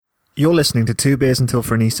You're listening to Two Beers Until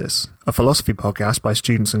Phronesis, a philosophy podcast by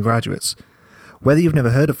students and graduates. Whether you've never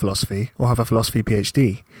heard of philosophy or have a philosophy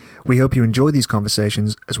PhD, we hope you enjoy these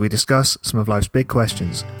conversations as we discuss some of life's big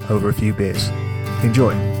questions over a few beers.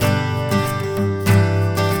 Enjoy.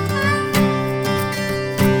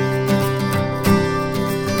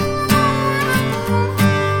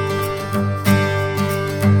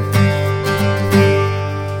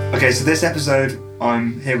 Okay, so this episode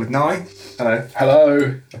I'm here with Nye. Hello.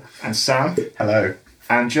 Hello. And Sam. Hello.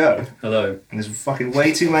 And Joe. Hello. And there's fucking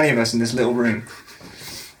way too many of us in this little room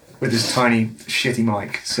with this tiny shitty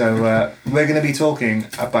mic. So we're going to be talking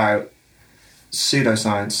about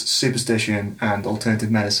pseudoscience, superstition and alternative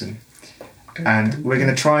medicine. And we're going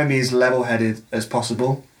to try and be as level-headed as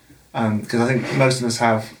possible because I think most of us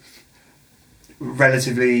have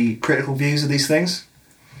relatively critical views of these things.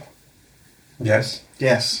 Yes.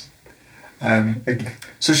 Yes.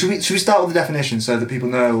 So should we start with the definition so that people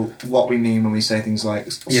know what we mean when we say things like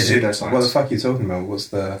pseudoscience? What the fuck are you talking about? What's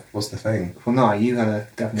the thing? Well, no, you had a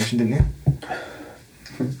definition, didn't you?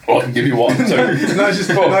 Well, I can give you one. So, just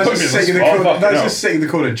sitting in the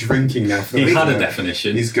corner drinking now. For the he had a week.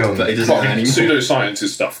 definition. He's gone. But he doesn't have any more. Pseudoscience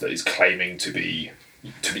is stuff that is claiming to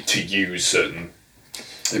use certain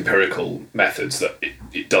empirical methods that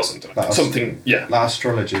it doesn't. Something, yeah. Like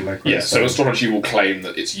astrology, like yeah. So astrology will claim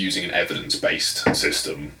that it's using an evidence-based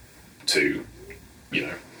system to,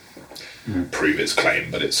 prove its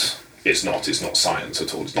claim, but it's not. It's not science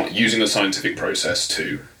at all. It's not using a scientific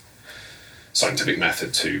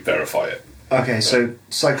method to verify it. Okay, so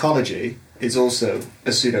psychology is also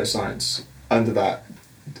a pseudoscience under that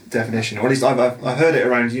definition, or at least I've heard it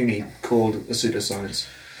around uni called a pseudoscience.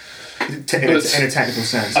 In a technical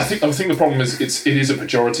sense, I think the problem is it is a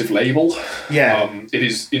pejorative label. Yeah, it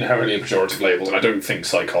is inherently a pejorative label, and I don't think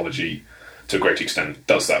psychology, to a great extent,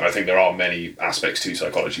 does that. And I think there are many aspects to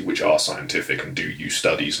psychology which are scientific and do use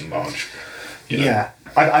studies and large. Yeah,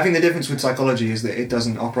 I think the difference with psychology is that it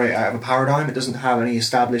doesn't operate out of a paradigm. It doesn't have any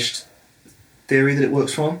established theory that it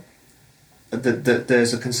works from. That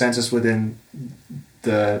there's a consensus within.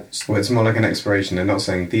 Well, it's more like an exploration. They're not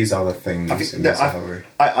saying these are the things. I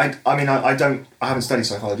haven't studied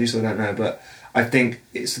psychology, so I don't know. But I think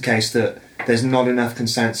it's the case that there's not enough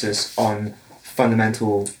consensus on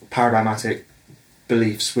fundamental paradigmatic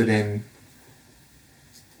beliefs within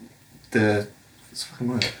the. What's the fucking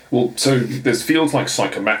word? Well, so there's fields like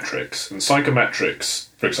psychometrics, and psychometrics,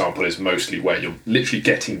 for example, is mostly where you're literally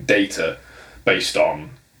getting data based on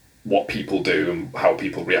what people do and how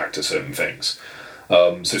people react to certain things.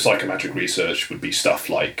 So psychometric research would be stuff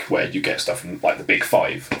like where you get stuff from like the Big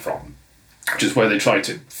Five from, which is where they try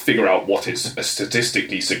to figure out what is a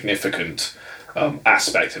statistically significant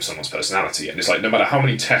aspect of someone's personality. And it's like no matter how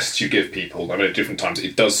many tests you give people, no matter different times,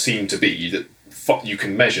 it does seem to be that you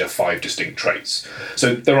can measure 5 distinct traits.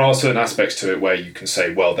 So there are certain aspects to it where you can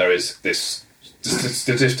say, well, there is this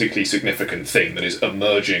statistically significant thing that is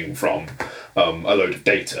emerging from a load of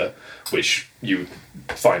data, which you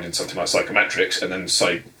find in something like psychometrics, and then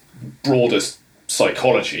broader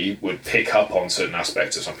psychology would pick up on certain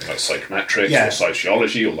aspects of something like psychometrics or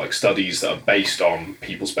sociology, or like studies that are based on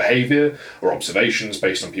people's behaviour or observations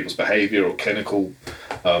based on people's behaviour or clinical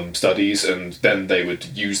studies, and then they would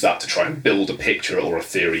use that to try and build a picture or a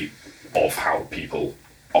theory of how people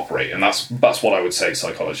operate. And that's what I would say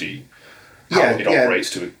psychology, how it operates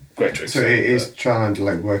to a greater extent. So it is trying to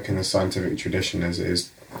work in a scientific tradition as it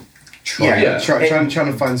is trying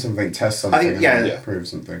to find something, test something, and prove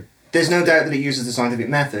something. There's no doubt that it uses the scientific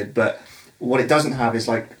method, but what it doesn't have is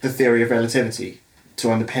the theory of relativity to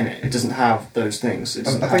underpin it. It doesn't have those things. I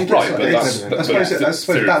suppose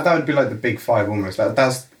that would be like the Big Five almost.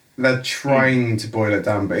 They're trying to boil it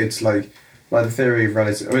down, but it's like the theory of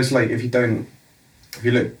relativity. It's like if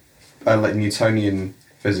you look at like Newtonian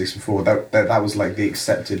physics before, that was like the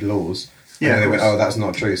accepted laws. Yeah, and they went, that's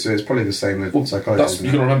not true. So it's probably the same with psychology.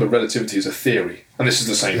 You got to remember, relativity is a theory, and this is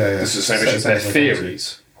the same. This is the same issue. They're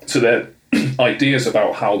theories, so they're ideas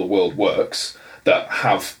about how the world works that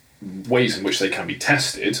have ways in which they can be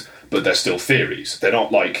tested, but they're still theories. They're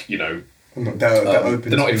not like they're open.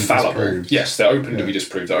 They're not infallible. Yes, they're open to be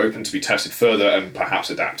disproved. They're open to be tested further and perhaps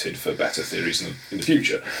adapted for better theories in the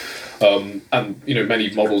future. And many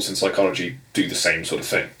models in psychology do the same sort of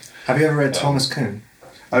thing. Have you ever read Thomas Kuhn?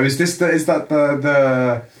 Is that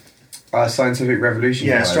the Scientific Revolution?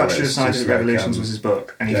 Yeah, Structure of Scientific Revolutions was his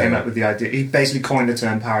book, and he came up with the idea. He basically coined the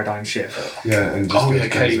term paradigm shift. Yeah, and So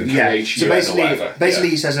basically,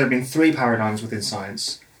 he says there have been 3 paradigms within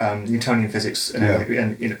science: Newtonian physics,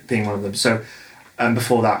 and being one of them. So,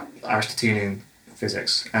 before that, Aristotelian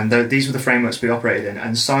physics, and these were the frameworks we operated in.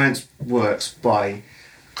 And science works by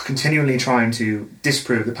continually trying to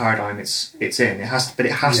disprove the paradigm it's in. It has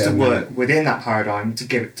to work within that paradigm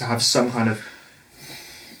to have some kind of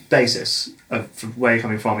basis of where you're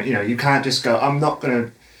coming from. You know, you can't just go, I'm not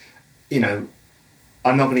going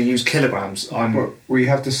to use kilograms. Well, you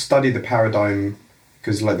have to study the paradigm,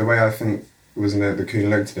 because like the way I think was in the Kuhn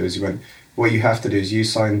looked at it is you went, what you have to do is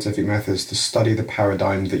use scientific methods to study the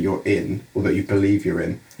paradigm that you're in or that you believe you're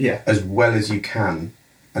in, as well as you can,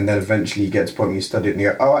 and then eventually you get to the point where you study it and you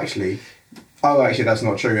go, oh actually that's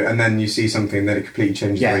not true, and then you see something and then it completely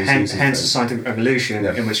changes the way you see something. Hence the scientific revolution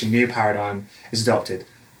in which a new paradigm is adopted.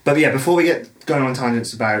 But yeah, before we get going on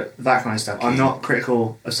tangents about that kind of stuff, I'm not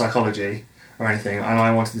critical of psychology or anything, and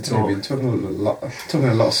I wanted to talk. You've been talking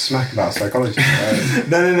a lot of smack about psychology.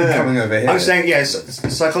 No. Coming over here. I'm saying,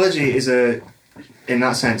 psychology is in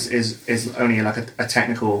that sense, is only like a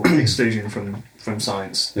technical exclusion from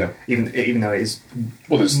science. Yeah. Even though it is.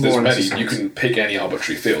 Well, there's more many. science. You can pick any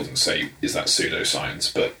arbitrary field and say, is that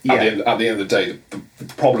pseudoscience? But at the end of the day, the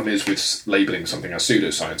problem is with labelling something as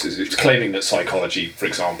pseudoscience is it's claiming that psychology, for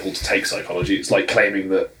example, to take psychology, it's like claiming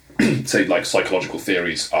that, say, like psychological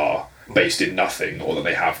theories are based in nothing, or that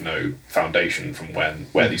they have no foundation from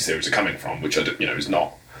where these theories are coming from, which is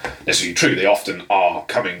not necessarily true. They often are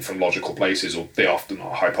coming from logical places, or they often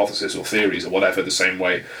are hypotheses or theories or whatever. The same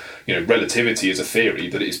way, relativity is a theory,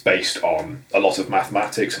 but it is based on a lot of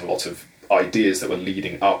mathematics and a lot of ideas that were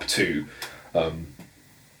leading up to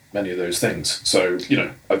many of those things. So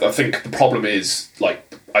I think the problem is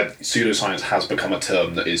pseudoscience has become a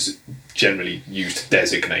term that is generally used to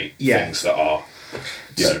designate things that are.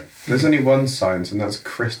 There's only one science, and that's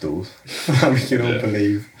crystals. We can all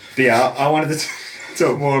believe. But I wanted to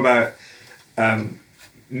talk more about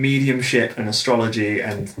mediumship and astrology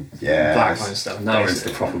and that kind of stuff. Now we're into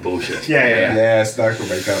the proper bullshit. Yeah, Stark will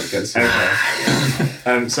make out against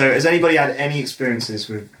so has anybody had any experiences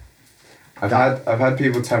with? I've had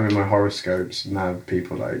people tell me my horoscopes, and now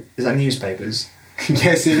people like. Is that newspapers?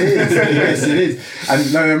 Yes, it is. Yes, it is.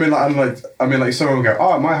 And no, I mean, like someone will go,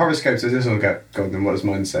 "Oh, my horoscope says this," and I'll go, "God, then what does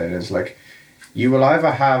mine say?" And it's like, you will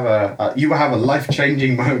either have a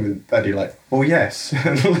life-changing moment that you're like, "Oh yes,"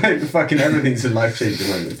 and like fucking everything's a life-changing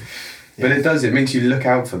moment. But it makes you look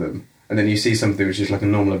out for them, and then you see something which is like a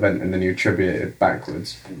normal event, and then you attribute it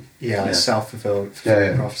backwards. Like self-fulfilled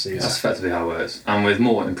prophecies. That's effectively how it works. And with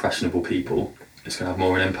more impressionable people, it's going to have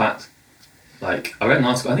more of an impact. Like, I read an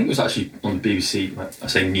article, I think it was actually on the BBC, I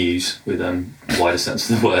say news with wider sense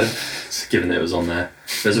of the word, given that it was on there.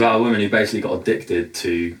 There's about a woman who basically got addicted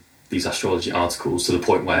to these astrology articles to the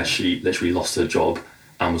point where she literally lost her job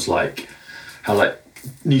and was like, had like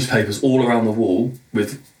newspapers all around the wall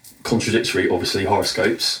with contradictory, obviously,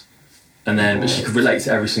 horoscopes. And then but she could relate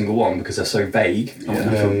to every single one because they're so vague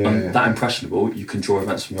and that impressionable, you can draw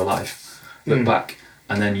events from your life, look back,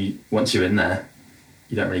 and then once you're in there,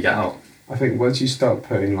 you don't really get out. I think once you start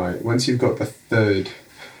putting once you've got the third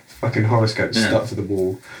fucking horoscope stuck to the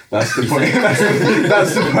wall, that's the point.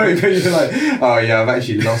 That's the point where you're like, oh yeah, I've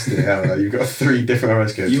actually lost it. You've got 3 different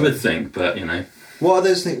horoscopes. You would think, but What are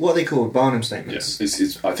those things? What are they called? Barnum statements.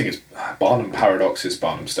 Yes, I think it's Barnum paradoxes,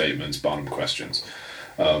 Barnum statements, Barnum questions.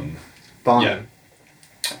 Barnum. Yeah,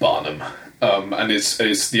 Barnum. And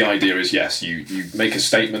it's the idea is yes, you make a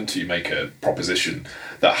statement, you make a proposition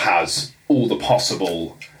that has all the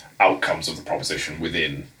possible outcomes of the proposition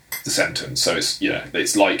within the sentence. So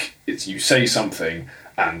it's like you say something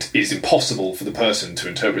and it's impossible for the person to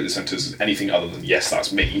interpret the sentence as anything other than yes,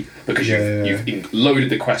 that's me, because you've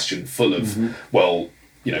loaded the question full of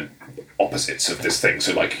opposites of this thing.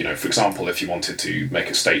 So for example, if you wanted to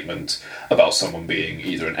make a statement about someone being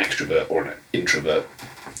either an extrovert or an introvert,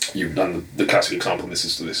 you've done the classic example. This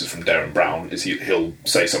is from Darren Brown. Is he'll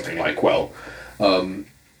say something like, when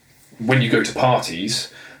you go to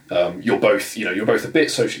parties, you're both a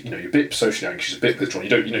bit socially, you're a bit socially anxious, a bit withdrawn.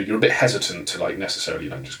 You're a bit hesitant to necessarily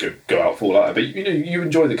just go out for all that. But you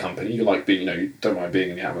enjoy the company. You like being, you don't mind being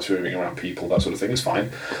in the atmosphere, being around people, that sort of thing. It's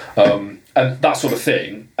fine, and that sort of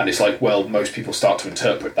thing. And it's like, well, most people start to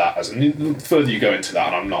interpret that as, and the further you go into that,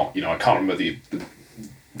 and I'm not, I can't remember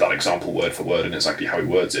that example word for word and exactly how he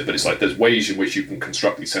words it, but it's like there's ways in which you can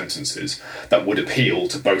construct these sentences that would appeal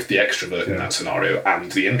to both the extrovert in that scenario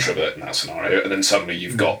and the introvert in that scenario, and then suddenly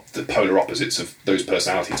you've got the polar opposites of those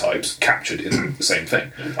personality types captured in the same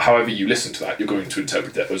thing. However you listen to that, you're going to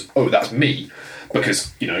interpret that as, oh, that's me,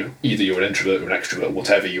 because either you're an introvert or an extrovert,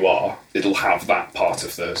 whatever you are, it'll have that part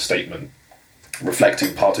of the statement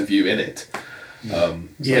reflecting part of you in it.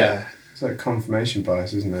 It's like confirmation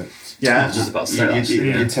bias, isn't it? Yeah, it's just about setups.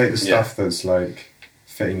 You take the stuff that's like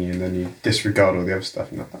fitting you, and then you disregard all the other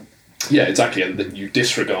stuff. And Yeah, exactly. And that you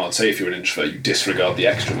disregard, say if you're an introvert, you disregard the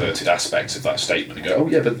extroverted aspects of that statement and go, oh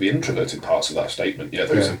yeah, but the introverted parts of that statement, yeah,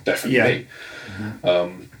 those are definitely me.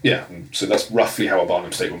 And so that's roughly how a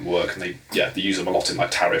Barnum statement would work, and they use them a lot in like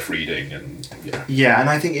tariff reading and and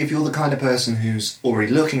I think if you're the kind of person who's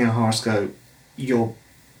already looking at a horoscope, you're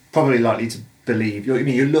probably likely to believe.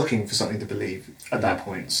 You're looking for something to believe at that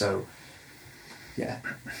point. So, yeah.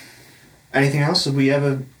 Anything else? Have we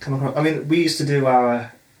ever come across? I mean, we used to do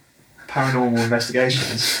our paranormal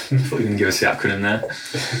investigations. I thought you were going to give us the acronym there.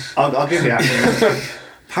 I'll give you the acronym.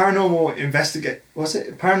 Paranormal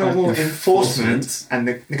Enforcement and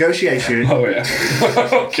Negotiation. Oh yeah.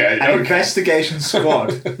 Okay. Investigation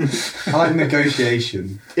Squad. I like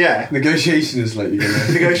negotiation. Yeah. Negotiation is like you're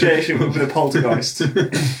gonna Negotiation with a poltergeist.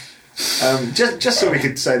 Just so we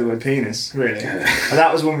could say the word penis, really. And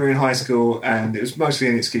that was when we were in high school, and it was mostly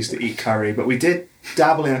an excuse to eat curry. But we did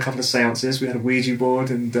dabble in a couple of seances. We had a Ouija board,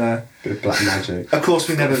 and bit of black magic. of course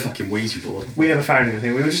we never fucking Ouija board. we never found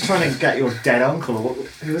anything. We were just trying to get your dead uncle. Or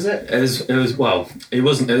who was it? It was well. It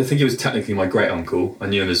wasn't. I think it was technically my great uncle. I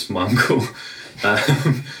knew him as my uncle,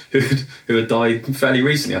 who had died fairly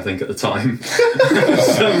recently. I think at the time, for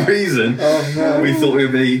some reason, we thought we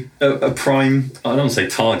would be a prime. I don't want to say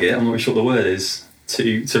target. I'm not really sure what the word is.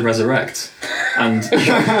 To resurrect, and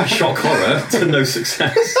shock horror to no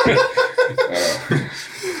success.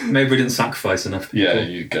 Maybe we didn't sacrifice enough people. Yeah,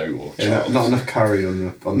 you go. Or Not enough curry on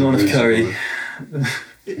the. Not enough curry. I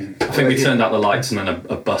think we turned out the lights, and then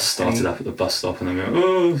a bus started up at the bus stop, and then we went,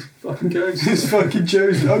 "Oh, fucking ghost!" It's fucking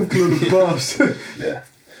Joe's uncle on the bus. Yeah.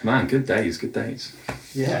 Man, good days, good days.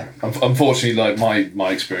 Yeah. Unfortunately, like my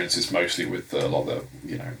experiences mostly with a lot of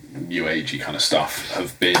the new agey kind of stuff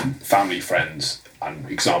have been family, friends, and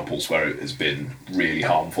examples where it has been really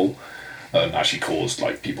harmful and actually caused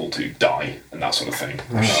like people to die and that sort of thing.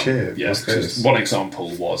 Oh shit! Yeah. What's this? One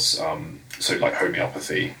example was so like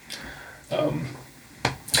homeopathy.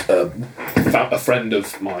 A friend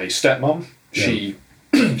of my stepmom, she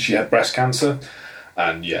had breast cancer,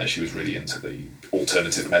 and she was really into the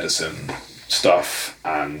alternative medicine stuff,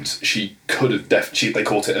 and she could have they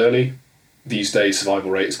caught it early. These days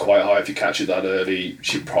survival rate is quite high. If you catch it that early,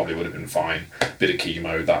 she probably would have been fine. Bit of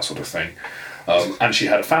chemo, that sort of thing. And she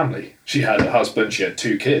had a family. She had a husband, she had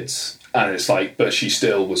 2 kids. And it's like, but she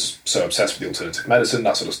still was so obsessed with the alternative medicine,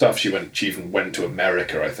 that sort of stuff. She even went to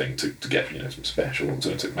America, I think, to get some special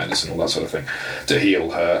alternative medicine, all that sort of thing, to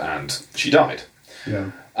heal her, and she died.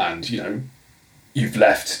 Yeah. And you've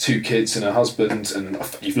left 2 kids and a husband, and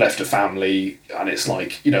you've left a family, and it's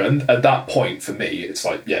like and at that point for me, it's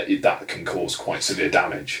like that can cause quite severe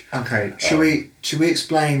damage. Okay. Should we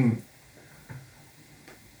explain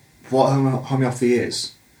what homeopathy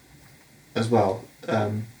is as well?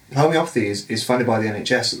 Homeopathy is funded by the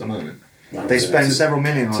NHS at the moment. They spend several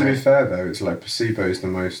million on To be it. fair though, it's like placebo is the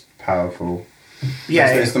most powerful. Yeah,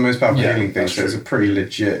 it's the most powerful Yeah, healing thing. that's So it's a true. pretty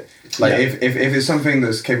legit. Like if it's something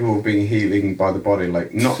that's capable of being healing by the body,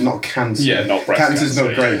 like not cancer. Yeah, not breast Cancer's cancer,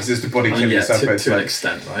 not great yeah. because it's the body I mean, killing itself. But it's to an like,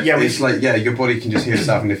 extent, right? Yeah, it's like your body can just heal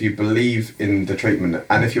itself, and if you believe in the treatment,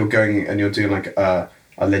 and if you're going and you're doing like a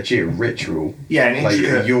legit ritual, an like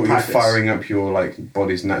intricate you're practice. firing up your like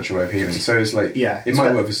body's natural way of healing. So it's like Yeah, it it's might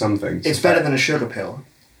be- work for some things. It's better than a sugar pill.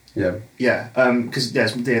 Yeah. Yeah, because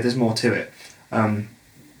there's more to it.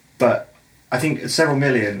 But I think several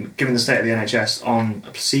million, given the state of the NHS, on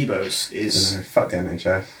placebos is. Fuck the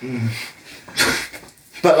NHS.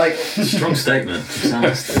 But like, Strong statement.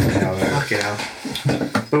 fucking hell.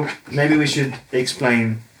 But maybe we should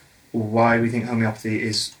explain why we think homeopathy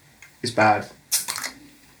is bad.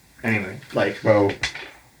 Anyway, like. Well,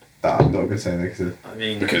 I'm not gonna say that because I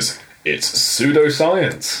mean, Because it's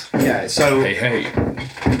pseudoscience. Yeah, so Hey.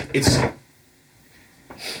 it's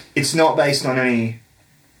not based on any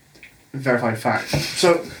verified fact.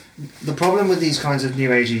 So the problem with these kinds of new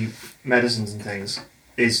agey medicines and things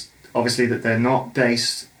is obviously that they're not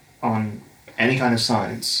based on any kind of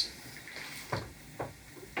science.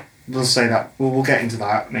 We'll say that. We'll get into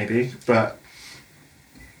that maybe, but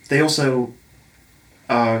they also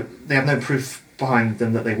they have no proof behind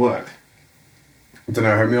them that they work. I don't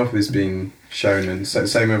know. Homeopathy's been shown, and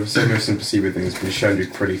same with some placebo things, been shown to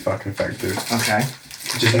be pretty fucking effective. Okay.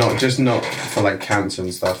 Just not for like cancer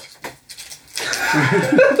and stuff.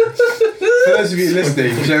 For those of you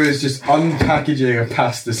listening, Joe is just unpackaging a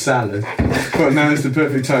pasta salad, but now is the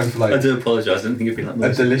perfect time for I like do apologise. I didn't think it'd be that a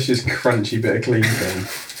much. delicious, crunchy bit of clean thing.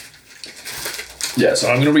 Yeah,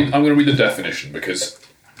 so I'm going to read the definition because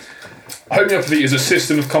homeopathy is a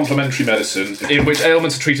system of complementary medicine in which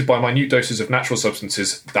ailments are treated by minute doses of natural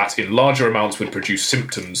substances that in larger amounts would produce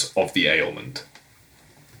symptoms of the ailment.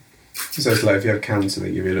 So it's like if you have cancer,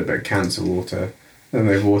 they give you a little bit of cancer water, and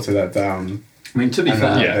they water that down. I mean, to be And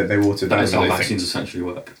fair, Yeah. they water that down. is how they think. vaccines essentially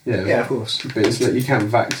work. Yeah, Yeah, of course. But it's like you can't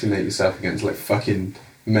vaccinate yourself against like fucking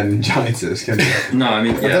meningitis, can you? No, I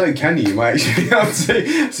mean, I yeah. don't know, can you? You might actually be able to.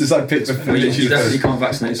 It's just like picture I mean, you definitely can't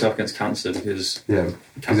vaccinate yourself against cancer because Yeah,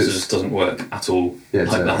 cancer it's- just doesn't work at all yeah,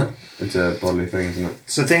 it's, like that. it's a bodily thing, isn't it?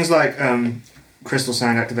 So things like crystal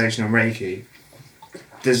sound activation and Reiki,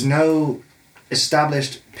 there's no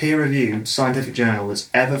established peer-reviewed scientific journal that's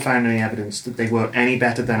ever found any evidence that they work any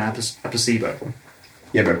better than a placebo.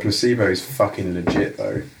 Yeah, but placebo is fucking legit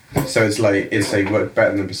though. So it's like they work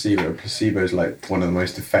better than placebo. Placebo is like one of the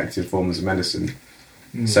most effective forms of medicine.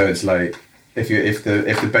 So it's like if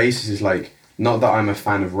the basis is like, not that I'm a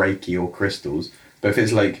fan of Reiki or crystals, but if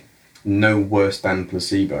it's like no worse than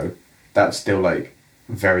placebo, that's still like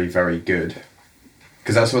very, very good.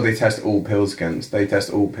 Because that's what they test all pills against. They test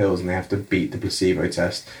all pills and they have to beat the placebo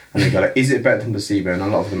test. And they go like, is it better than placebo? And a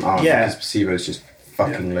lot of them aren't, Yeah. because placebo is just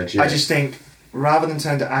fucking legit. I just think, rather than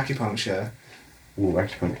turn to acupuncture, Ooh,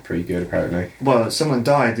 acupuncture's pretty good apparently. well, someone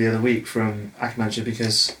died the other week from acupuncture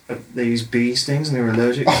because they used bee stings and they were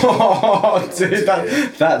allergic. Oh, dude,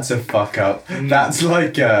 that's a fuck up. That's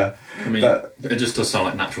like I mean, But- it just does sound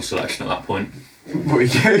like natural selection at that point.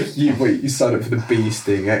 you sign up for the bee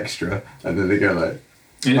sting extra, and then they go like.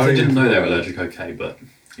 I mean, if Oh, they yeah. didn't know they were allergic, okay, but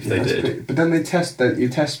if they Yeah, that's did, pretty- but then they test that you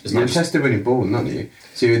Isn't that you're just- tested when you're born, aren't you?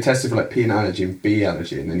 So you're tested for like peanut allergy and bee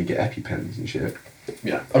allergy, and then you get EpiPens and shit.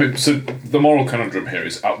 Yeah, I mean, so the moral conundrum here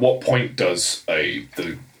is: at what point does the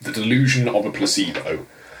delusion of a placebo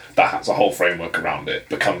that has a whole framework around it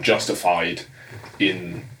become justified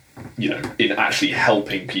in in actually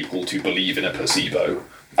helping people to believe in a placebo,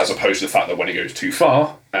 as opposed to the fact that when it goes too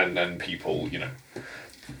far and then people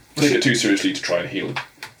take it too seriously to try and heal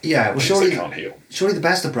Yeah, well, things surely they can't heal. the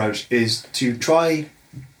best approach is to try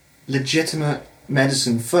legitimate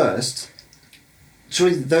medicine first.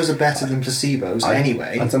 Surely those are better than placebos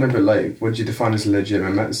anyway. I don't know, but like, what do you define as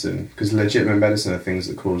legitimate medicine? Because legitimate medicine are things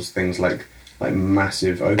that cause things like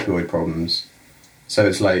massive opioid problems. So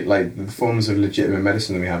it's like the forms of legitimate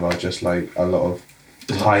medicine that we have are just like a lot of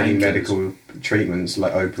highly painkillers. medical treatments,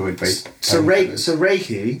 like opioid based. So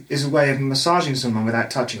Reiki is a way of massaging someone without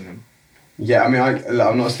touching them. Yeah, I mean,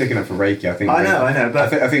 I'm not sticking up for Reiki. I think I know,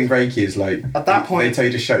 but I think Reiki is like at that point, they tell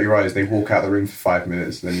you to shut your eyes. They walk out the room for 5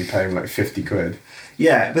 minutes, and then you pay them like 50 quid.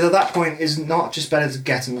 yeah, but at that point, is not just better to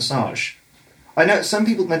get a massage. I know some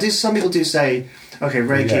people do say, okay,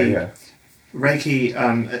 Reiki, Yeah.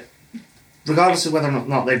 Reiki, regardless of whether or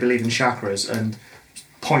not they believe in chakras and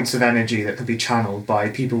points of energy that could be channeled by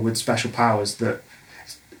people with special powers that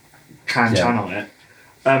can Yeah. channel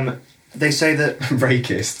it. They say that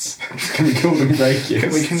Reikists. Can we call them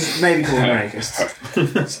Reikists? we can maybe call them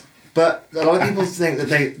Reikists, but a lot of people think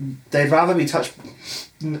that they'd rather be touched.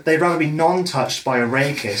 They'd rather be non-touched by a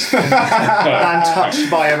Reikist than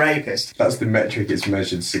touched by a rapist. That's the metric it's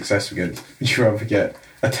measured success against. Would you rather get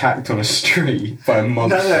attacked on a street by a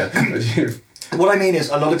monster? What I mean is,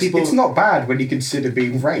 a lot of people. It's not bad when you consider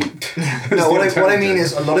being raped. No, what I mean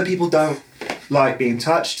is, a lot of people don't like being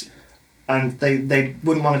touched, and they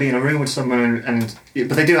wouldn't want to be in a room with someone, but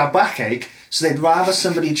they do have backache, so they'd rather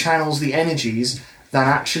somebody channels the energies than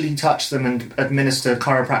actually touch them and administer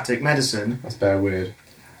chiropractic medicine. That's bare weird.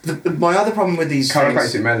 My other problem with these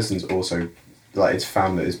Chiropractic things, medicine's also, like, it's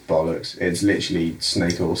found that it's bollocks. It's literally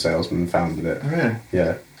snake oil salesman founded it. Oh, really?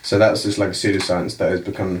 Yeah. So that's just like a pseudoscience that has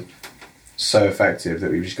become so effective that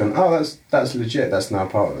we've just gone, oh, that's legit. That's now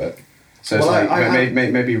part of it. So it's Well, like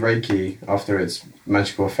maybe Reiki after its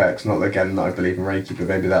magical effects. Not again that I believe in Reiki, but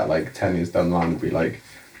maybe that like 10 years down the line would be like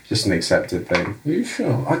just an accepted thing. Are you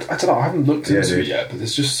sure? I don't know. I haven't looked Yeah, into dude. it yet, but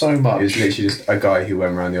there's just so much. It was literally just a guy who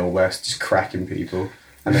went around the old west just cracking people.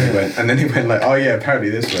 And then he went like, oh yeah,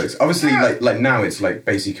 apparently this works. Obviously, like now it's like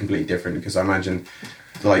basically completely different because I imagine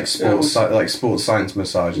like sports science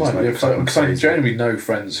massage is Right, like yeah, fucking because I crazy. genuinely know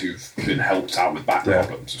friends who've been helped out with back Yeah.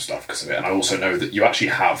 problems and stuff because of it, and I also know that you actually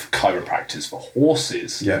have chiropractors for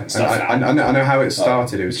horses. Yeah, and and stuff I know how it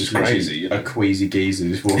started. It was It's just literally crazy, you know? a queasy geezer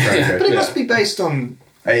just walking around. But going, it must be based on.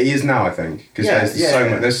 It is now, I think, because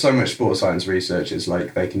Yeah, there's so much sports science research. It's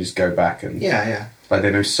like they can just go back and Yeah. like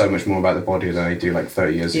they know so much more about the body than they do like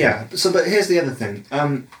 30 years ago. Yeah. So, but here's the other thing.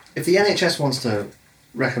 If the NHS wants to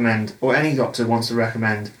recommend, or any doctor wants to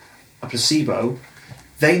recommend a placebo,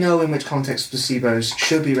 they know in which context placebos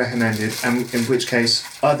should be recommended and in which case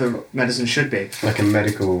other medicine should be. Like a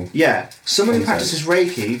medical. Yeah. Someone who Context.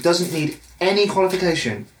 practices Reiki doesn't need any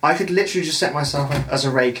qualification. I could literally just set myself up as a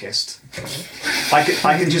Reikist.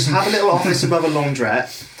 I could just have a little office above a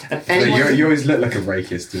laundrette And anyone, You always look like a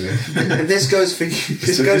rakist to me. and this goes for this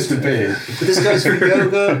It's goes the beard. but this goes for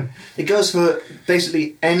yoga. It goes for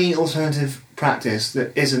basically any alternative practice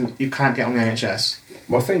that isn't you can't get on the NHS.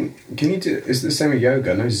 Well, I think, can you do, is it the same with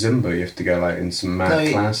yoga? No, Zumba, you have to go like in some mad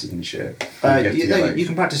No, classes and shit. And you have to go, like, you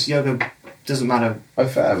can practice yoga. Doesn't matter. oh,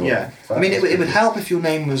 fair. Well, Yeah, fair. I mean, it would help if your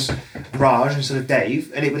name was Raj instead of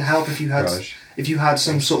Dave, and it would help if you had Raj.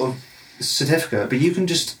 some sort of certificate. But you can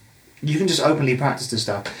just openly practice this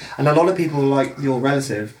stuff, and a lot of people like your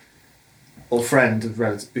relative or friend of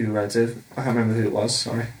relative. I can't remember who it was.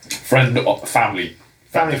 Sorry, Friend or family.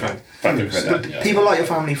 family friend. Family Family friend. friend. Yeah. People like your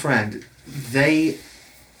family friend, they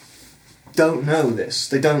don't know this.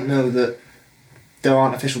 They don't know that there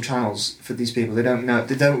aren't official channels for these people. They don't know.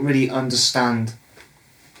 They don't really understand.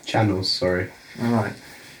 Channels, sorry. All right.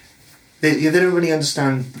 They don't really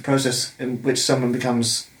understand the process in which someone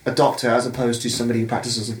becomes a doctor as opposed to somebody who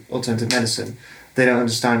practices alternative medicine. They don't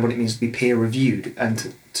understand what it means to be peer reviewed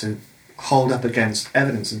and to hold up against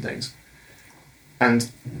evidence and things.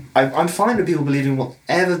 And I'm fine with people believing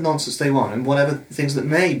whatever nonsense they want and whatever things that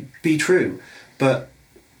may be true. But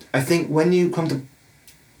I think when you come to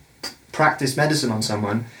practice medicine on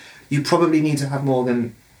someone, you probably need to have more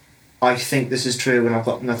than I think this is true and I've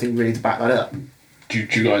got nothing really to back that up. Do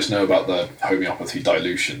you guys know about the homeopathy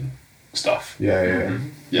dilution stuff? Yeah, yeah.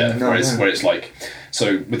 Yeah, No, no. where it's like,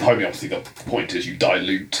 so with homeopathy, the point is you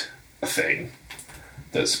dilute a thing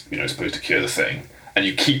that's supposed to cure the thing, and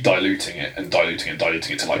you keep diluting it and diluting it and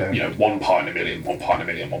diluting it to like 1 part in a million, 1 part in a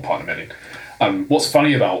million, 1 part in a million. What's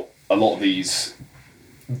funny about a lot of these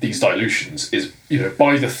dilutions is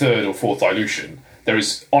by the third or fourth dilution, there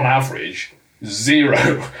is on average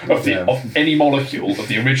zero of any molecule of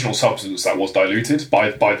the original substance that was diluted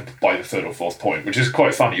by the third or fourth point, which is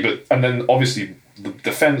quite funny. And then obviously the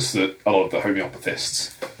defence that a lot of the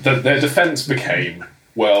homeopathists, their defence became,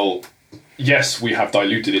 well, yes, we have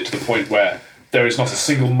diluted it to the point where there is not a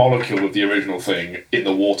single molecule of the original thing in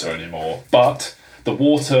the water anymore, but the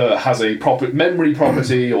water has a proper memory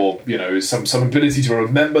property, or some ability to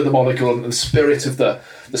remember the molecule, and the spirit of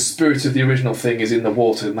the original thing is in the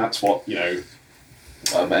water, and that's what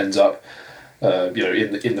ends up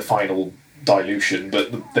in the final dilution.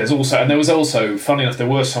 But there was also, funny enough, there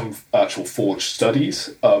were some actual forged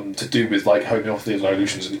studies to do with like homeopathy and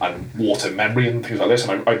dilutions and water memory and things like this.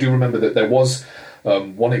 And I do remember that there was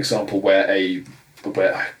one example where I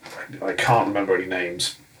can't remember any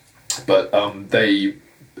names, but they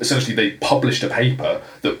published a paper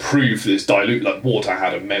that proved this water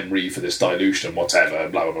had a memory for this dilution, whatever,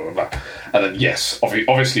 blah blah blah blah. And then yes,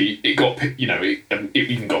 obviously it got it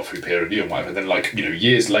even got through peer review and whatever. And then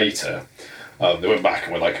years later, they went back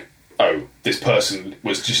and were like, oh, this person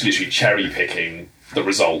was just literally cherry picking the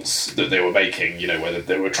results that they were making. Whether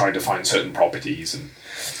they were trying to find certain properties and.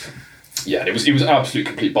 Yeah, it was absolute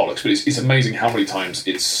complete bollocks, but it's amazing how many times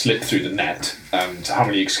it's slipped through the net and how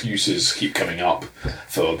many excuses keep coming up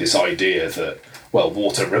for this idea that, well,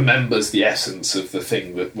 water remembers the essence of the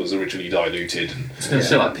thing that was originally diluted. I was going to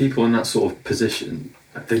say, like, people in that sort of position,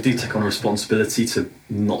 they do take on a responsibility to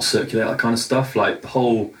not circulate that kind of stuff. Like, the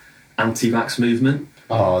whole anti-vax movement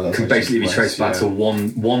can basically be traced back to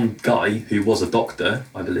one guy who was a doctor,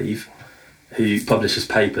 I believe, who published this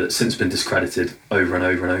paper that's since been discredited over and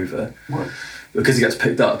over and over. Right. Because he gets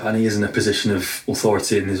picked up and he is in a position of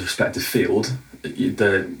authority in his respective field,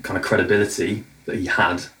 the kind of credibility that he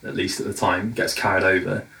had, at least at the time, gets carried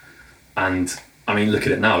over. And, I mean, look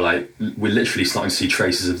at it now, like, we're literally starting to see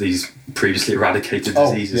traces of these previously eradicated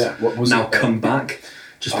diseases come back.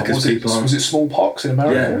 Just because people aren't... Was it smallpox in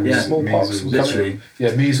America? Yeah. Smallpox. Measles. Literally.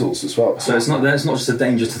 Yeah, measles as well. So it's not just a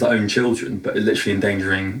danger to their own children, but literally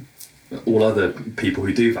endangering all other people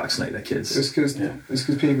who do vaccinate their kids. It's because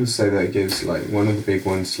people say that it gives, like, one of the big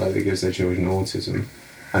ones, like, that gives their children autism,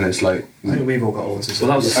 and it's like, I think we've all got autism. Well,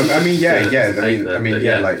 that was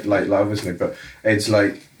like obviously, but it's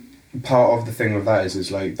like part of the thing with that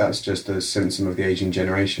is like that's just a symptom of the aging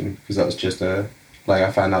generation, because that's just I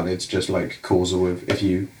found out that it's just like causal with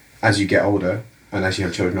as you get older and as you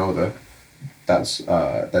have children older, that's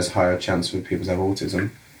there's a higher chance for people to have autism.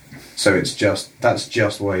 So that's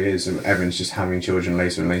just what it is, and everyone's just having children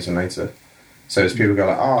later and later and later. So as people go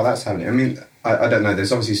like, oh, that's happening. I mean, I don't know.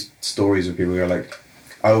 There's obviously stories of people who go like,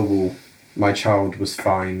 oh, well, my child was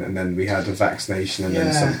fine, and then we had a vaccination, and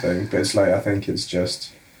then something. But it's like, I think it's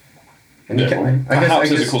just. Perhaps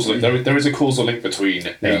there's a causal link. There is a causal link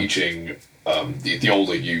between aging. The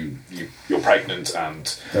older you're pregnant, and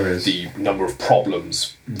the number of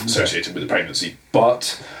problems associated with the pregnancy,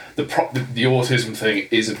 but the autism thing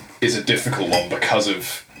is a difficult one because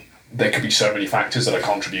of there could be so many factors that are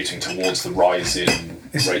contributing towards the rise in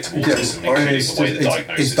rate of autism, including the way the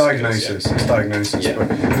diagnosis. It's diagnosis. Is, It's diagnosis. Yeah.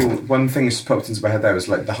 But one thing that's popped into my head there was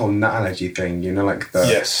like the whole nut allergy thing. You know, like the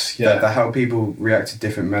Yes, yeah. the how people react to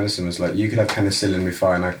different medicine was like you could have penicillin and be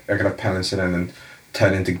fine. I could have penicillin and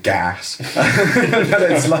turn into gas.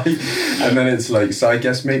 and then it's like so. I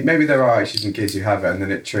guess maybe there are actually some kids who have it and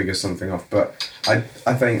then it triggers something off. But I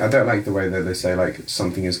think I don't like the way that they say like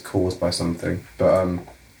something is caused by something. But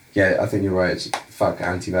yeah, I think you're right. It's fuck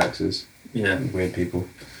anti-vaxxers. Yeah. Weird people.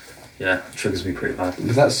 Yeah, triggers me pretty bad.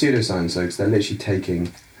 But that's pseudoscience though, because they're literally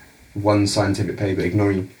taking one scientific paper,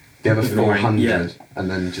 ignoring the other Ignoring, 400, yeah. and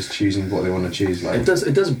then just choosing what they want to choose. Like It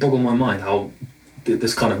does boggle my mind how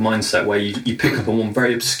this kind of mindset where you pick up on one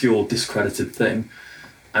very obscure, discredited thing,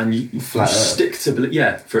 and you Flat Earth. stick to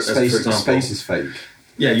believe. For example, space is fake.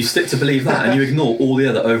 yeah, you stick to believe that, and you ignore all the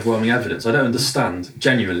other overwhelming evidence. I don't understand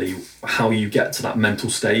genuinely how you get to that mental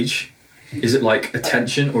stage. Is it like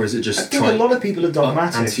attention, or is it I just think a lot of people are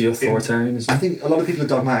dogmatic. anti-authoritarianism? I think a lot of people are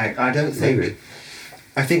dogmatic. I don't think. Maybe.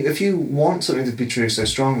 I think if you want something to be true so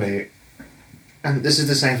strongly, and this is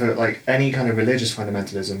the same for like any kind of religious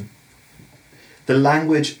fundamentalism, the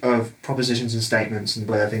language of propositions and statements and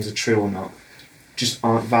whether things are true or not just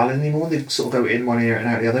aren't valid anymore. They sort of go in one ear and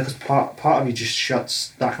out the other because part of you just shuts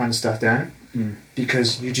that kind of stuff down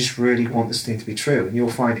because you just really want this thing to be true, and you'll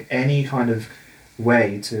find any kind of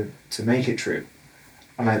way to make it true.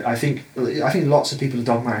 And I think lots of people are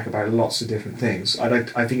dogmatic about lots of different things. I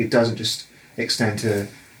think it doesn't just extend to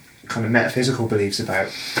kind of metaphysical beliefs about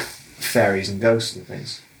fairies and ghosts and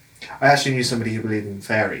things. I actually knew somebody who believed in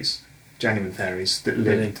fairies, genuine fairies that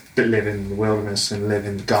live in the wilderness and live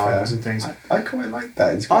in gardens and things. I quite like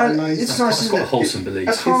that. It's quite nice. It's nice, It's isn't got a it? wholesome belief.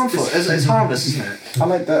 It's harmful. It's harmless, isn't it? I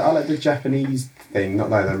like the Japanese thing. Not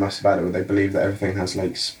like they're massive about it, but they believe that everything has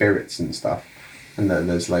like spirits and stuff, and that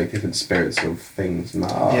there's like different spirits of things. And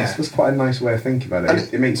that's quite a nice way of thinking about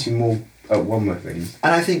it. It makes you more at one with things.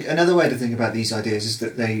 And I think another way to think about these ideas is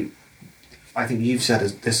that I think you've said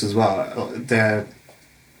this as well, they're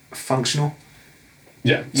functional.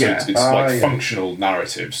 Yeah, so Yeah. it's like functional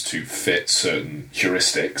narratives to fit certain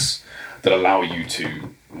heuristics that allow you to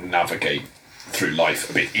navigate through life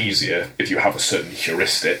a bit easier if you have a certain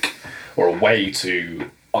heuristic or a way to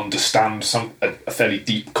understand a fairly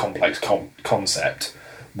deep, complex concept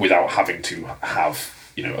without having to have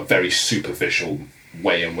a very superficial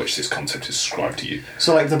way in which this concept is described to you.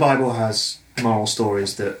 So like the Bible has moral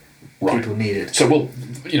stories that Right. people needed. So,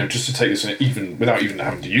 just to take this even without even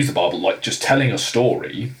having to use the Bible, like just telling a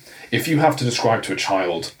story, if you have to describe to a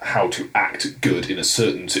child how to act good in a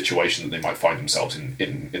certain situation that they might find themselves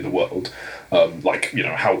in the world,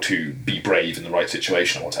 how to be brave in the right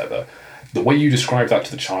situation or whatever, the way you describe that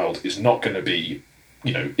to the child is not going to be,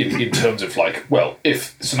 in terms of like, well,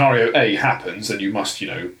 if scenario A happens, then you must,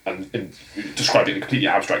 and describe it in a completely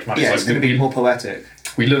abstract manner. Yeah, it's going to be more poetic.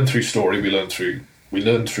 We learn through story, we learn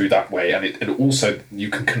through that way, and also you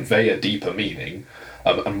can convey a deeper meaning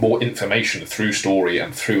and more information through story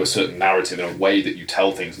and through a certain narrative in a way that you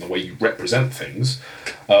tell things and the way you represent things.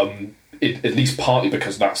 At least partly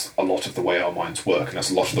because that's a lot of the way our minds work, and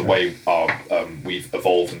that's a lot of the way we've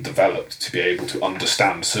evolved and developed to be able to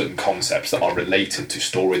understand certain concepts that are related to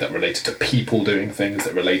story, that are related to people doing things,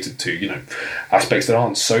 that are related to aspects that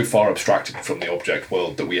aren't so far abstracted from the object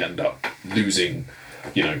world that we end up losing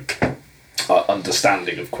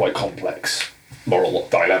understanding of quite complex moral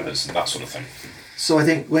dilemmas and that sort of thing. So I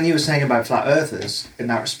think when you were saying about flat earthers in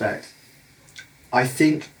that respect, I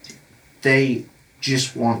think they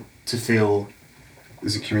just want to feel.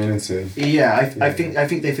 As a community. Yeah, I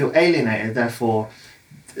think they feel alienated. Therefore,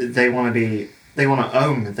 they want to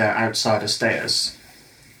own their outsider status.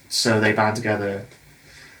 So they band together.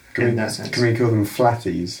 In that sense, Can we call them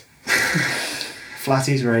flatties?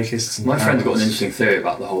 flatties, racists. And My friend's got an animals. interesting theory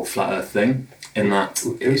about the whole flat Earth thing. In that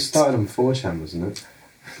It started on 4chan, wasn't it?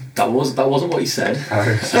 that wasn't what he said.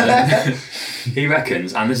 He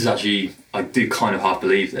reckons, and this is actually, I do kind of half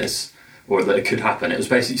believe this, or that it could happen. It was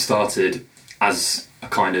basically started as a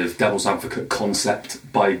kind of devil's advocate concept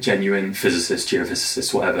by genuine physicists,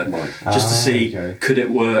 geophysicists, whatever, Right. just to see Okay. could it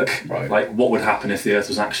work, Right. like what would happen if the Earth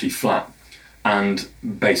was actually flat, and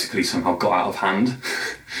basically somehow got out of hand.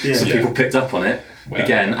 Yeah. So Yeah. people picked up on it Well.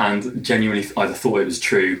 again and genuinely either thought it was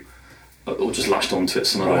true or just latched onto it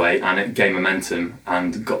some other Right. way, and it gained momentum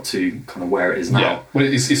and got to kind of where it is now. Yeah, well,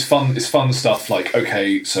 it's fun. It's fun stuff. Like,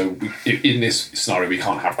 okay, so in this scenario, we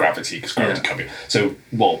can't have gravity because gravity Yeah. can't be. So,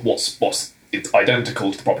 well, what's it's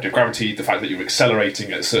identical to the property of gravity, the fact that you're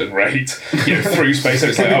accelerating at a certain rate, through space. So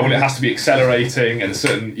it's like, oh, well, it has to be accelerating at a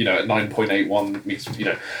certain, at 9.81 meters,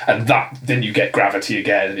 and that, then you get gravity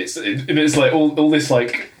again. And it's like all this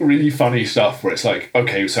like really funny stuff where it's like,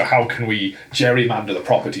 okay, so how can we gerrymander the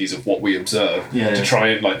properties of what we observe to try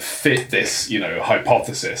and like fit this,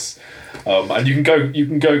 hypothesis? And you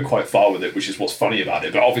can go quite far with it, which is what's funny about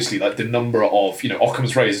it. But obviously, like the number of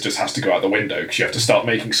Occam's razor just has to go out the window because you have to start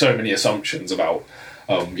making so many assumptions about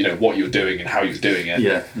what you're doing and how you're doing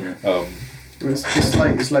it.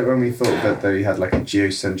 It's like when we thought that they had like a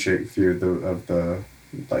geocentric view of the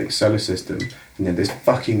like solar system, and then this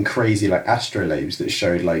fucking crazy like astrolabes that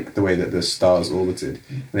showed like the way that the stars orbited,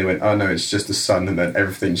 and they went, oh no, it's just the sun, and then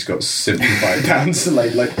everything just got simplified down to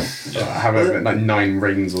however like 9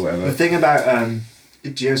 rings or whatever. The thing about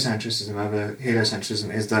geocentrism over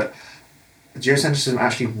heliocentrism is that geocentrism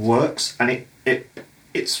actually works, and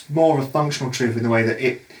it's more of a functional truth in the way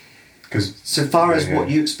that because so far as what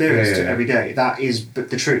you experience every day, that is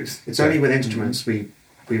the truth. It's only with instruments we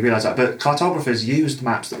realise that, but cartographers used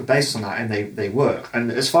maps that were based on that, and they work. And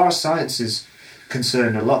as far as science is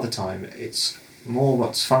concerned, a lot of the time it's more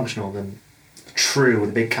what's functional than true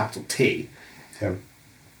with a big capital T. Yeah,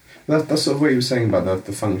 that's sort of what you were saying about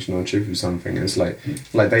the functional truth of something. It's like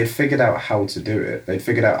they'd figured out how to do it. They'd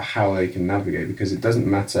figured out how they can navigate, because it doesn't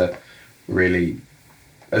matter really,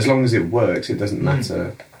 as long as it works. It doesn't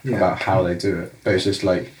matter about how they do it. But it's just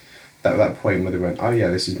like that point where they went, oh yeah,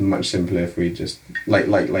 this is much simpler if we just like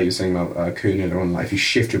you were saying about Kuhn earlier on, like if you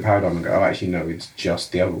shift your paradigm and go, oh actually no, it's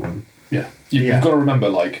just the other one. You've got to remember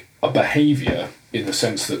like a behaviour in the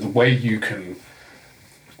sense that the way you can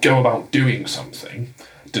go about doing something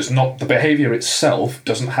the behaviour itself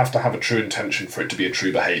doesn't have to have a true intention for it to be a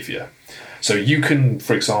true behaviour. So you can,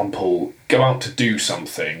 for example, go out to do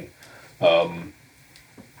something. I'm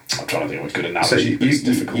trying to think of a good analogy.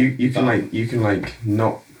 So you can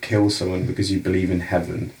not kill someone because you believe in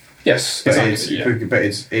heaven. Yes, but exactly. But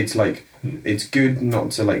it's like it's good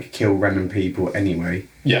not to like kill random people anyway.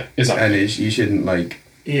 Yeah, exactly. And you shouldn't like.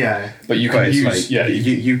 Yeah. But you can use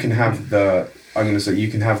you can have you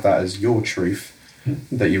can have that as your truth.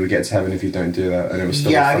 That you would get to heaven if you don't do that, and it was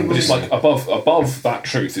still fun. But it's like above that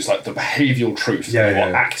truth is like the behavioural truth of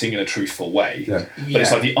acting in a truthful way. But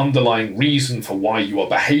it's like the underlying reason for why you are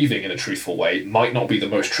behaving in a truthful way might not be the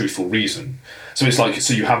most truthful reason. So it's like,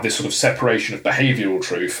 so you have this sort of separation of behavioural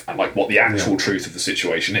truth and like what the actual truth of the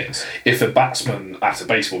situation is. If a batsman at a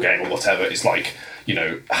baseball game or whatever is like,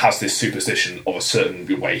 has this superstition of a certain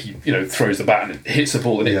way, he, throws the bat and it hits the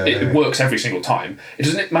ball and it works every single time. It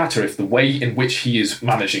doesn't matter if the way in which he is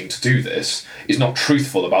managing to do this is not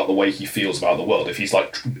truthful about the way he feels about the world. If he's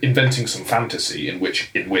like inventing some fantasy in which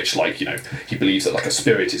like, he believes that like a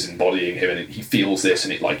spirit is embodying him and he feels this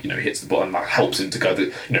and it like, hits the ball and that helps him to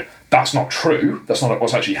go, that's not true. That's not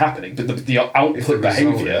what's actually happening. But the output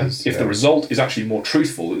behaviour, if the result is actually more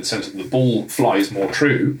truthful in the sense that the ball flies more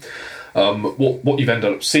true, what you've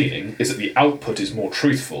ended up seeing is that the output is more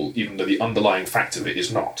truthful, even though the underlying fact of it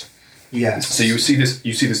is not. Yes. So you see this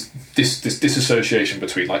disassociation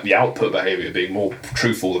between like the output behaviour being more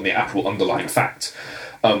truthful than the actual underlying fact.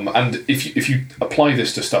 And if you apply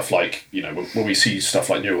this to stuff like, when we see stuff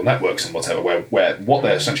like neural networks and whatever, where what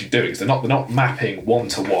they're essentially doing is they're not mapping one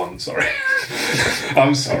to one. Sorry,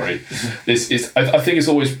 I'm sorry. I think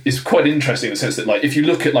it's quite interesting in the sense that like if you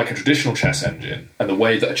look at like a traditional chess engine and the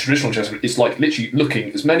way that a traditional chess is like literally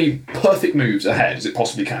looking as many perfect moves ahead as it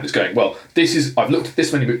possibly can. It's going, well, I've looked at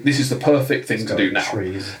this many moves. This is the perfect thing to do now.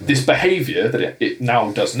 This behaviour that it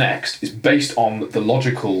now does next is based on the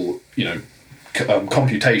logical,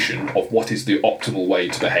 computation of what is the optimal way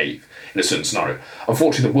to behave in a certain scenario.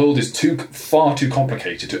 Unfortunately, the world is far too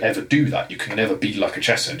complicated to ever do that. You can never be like a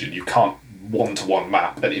chess engine. You can't one-to-one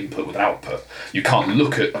map an input with an output. You can't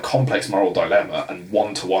look at a complex moral dilemma and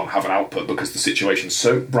one-to-one have an output because the situation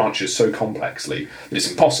branches so complexly that it's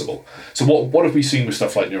impossible. So what have we seen with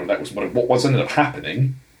stuff like neural networks? What's ended up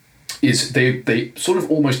happening is they sort of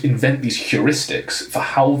almost invent these heuristics for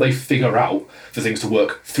how they figure out for things to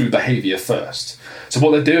work through behaviour first. So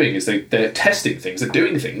what they're doing is they're testing things, they're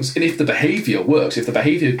doing things, and if the behaviour works, if the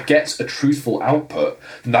behaviour gets a truthful output,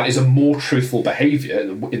 then that is a more truthful behaviour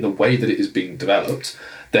in the way that it is being developed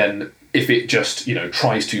than if it just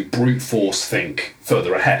tries to brute force think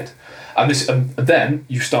further ahead. And then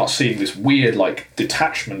you start seeing this weird like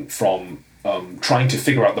detachment from trying to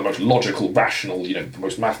figure out the most logical, rational, the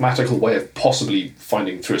most mathematical way of possibly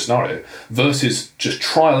finding through a scenario, versus just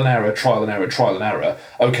trial and error, trial and error, trial and error.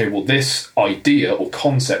 Okay, well, this idea or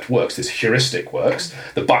concept works, this heuristic works.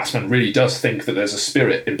 The batsman really does think that there's a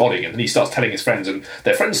spirit embodying it, and he starts telling his friends, and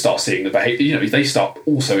their friends start seeing the behaviour. They start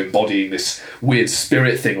also embodying this weird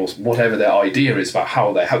spirit thing or whatever their idea is about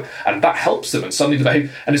how they have, and that helps them. And suddenly the behaviour,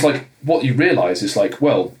 and it's like what you realise is like,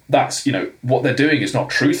 well, that's what they're doing is not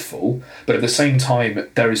truthful, but at the same time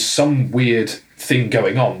there is some weird thing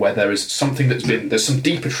going on where there is something there's some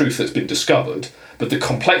deeper truth that's been discovered, but the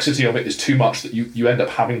complexity of it is too much that you end up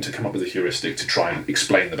having to come up with a heuristic to try and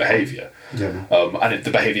explain the behaviour. Yeah. And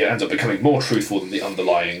the behaviour ends up becoming more truthful than the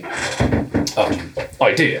underlying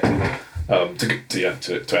idea.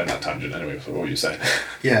 To end that tangent anyway, so what were you saying?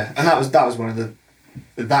 Yeah, and that was one of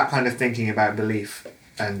that kind of thinking about belief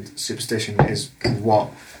and superstition is what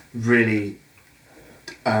really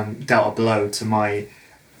dealt a blow to my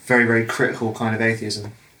very, very critical kind of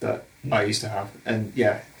atheism that I used to have. And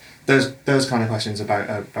yeah, those kind of questions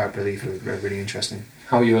about belief are really interesting.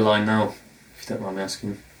 How are you aligned now, if you don't mind me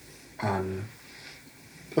asking? I'm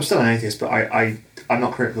still an atheist, but I'm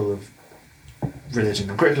not critical of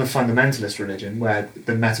religion. I'm critical of fundamentalist religion, where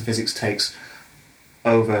the metaphysics takes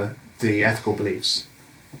over the ethical beliefs.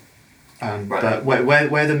 Right. But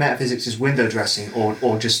where the metaphysics is window dressing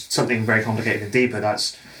or just something very complicated and deeper,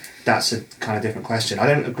 that's a kind of different question. I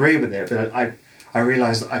don't agree with it, but I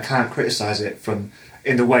realise that I can't criticise it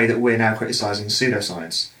in the way that we're now criticising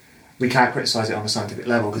pseudoscience. We can't criticise it on a scientific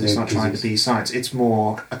level because it's not trying to be science. It's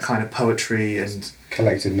more a kind of poetry and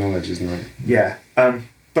collected knowledge, isn't it? Yeah.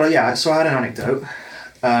 But yeah, so I had an anecdote.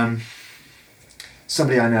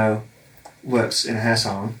 Somebody I know works in a hair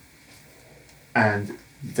salon, and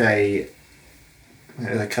they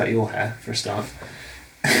cut your hair for a start.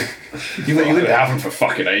 you haven't for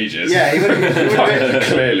fucking ages. Yeah, you wouldn't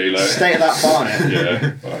clearly like state of that barnet.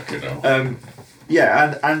 Yeah, fucking hell.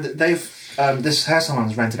 Yeah, and they've this hair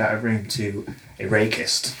salon's rented out a room to a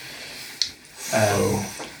rakist,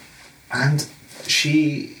 and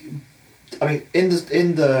she, I mean, in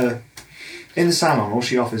the salon, all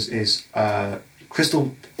she offers is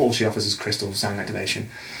crystal. All she offers is crystal sound activation,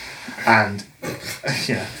 and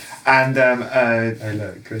yeah, and hey,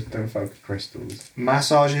 look, don't fuck with crystals.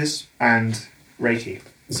 Massages and Reiki.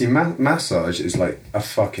 See, massage is like a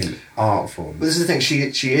fucking art form. But this is the thing.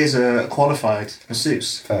 She is a qualified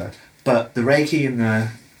masseuse. Fair. But the Reiki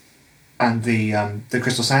and the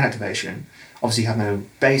crystal sound activation obviously have no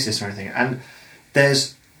basis or anything. And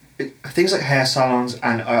there's things like hair salons,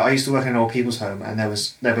 and I used to work in an old people's home, and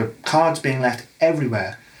there were cards being left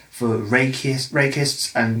everywhere for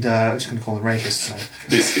Reikists and I'm just going to call them Reikists now.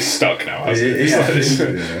 This is stuck now, hasn't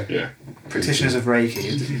it? Yeah. Practitioners of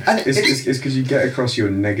Reiki. And it's because you get across your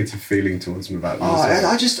negative feeling towards them about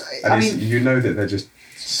this. I mean, you know that they're just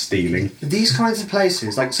stealing. These kinds of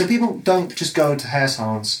places, like, so people don't just go to hair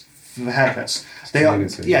salons for haircuts.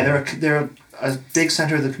 They're a big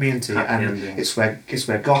centre of the community, it's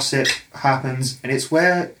where gossip happens, and it's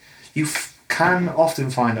where you can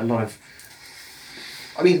often find a lot of.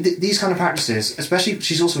 I mean, these kind of practices, especially,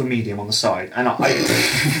 she's also a medium on the side, and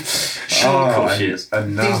she is.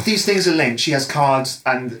 These things are linked. She has cards,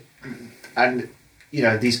 and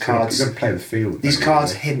these cards. You've got to play the field. These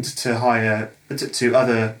cards hint to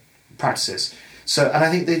other practices. So, and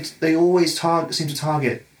I think they always seem to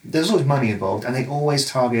target. There's always money involved, and they always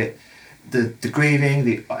target the grieving,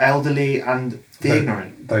 the elderly, and the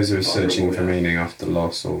ignorant. Those who are searching for meaning after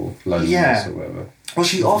loss or loneliness or whatever. Well,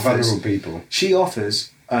 she offers vulnerable people. She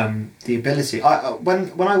offers the ability.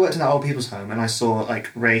 When I worked in that old people's home and I saw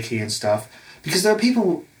like Reiki and stuff, because there are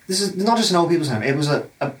people. This is not just an old people's home. It was a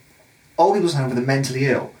old people's home for the mentally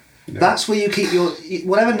ill. Yeah. That's where you keep your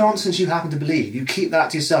whatever nonsense you happen to believe. You keep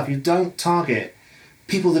that to yourself. You don't target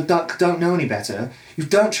people that don't know any better. You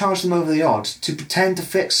don't charge them over the odds to pretend to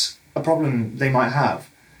fix a problem they might have.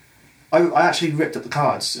 I actually ripped up the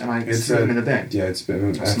cards and I threw them in the bin. Yeah, it's a bit of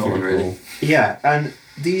an That's not really. Yeah, and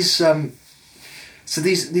these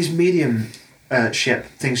these mediumship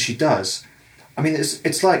things she does. I mean,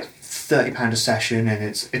 it's like £30 a session, and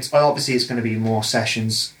it's obviously it's going to be more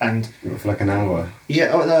sessions and for like an hour.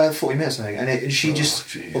 Yeah, 40 minutes I think, and she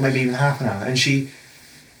or maybe even half an hour, and she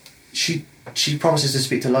promises to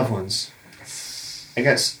speak to loved ones. It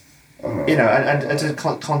gets and to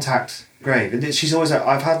contact grave. And she's always like,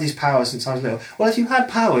 I've had these powers since I was little. Well, if you had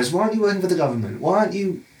powers, why aren't you working for the government? Why aren't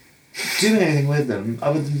you doing anything with them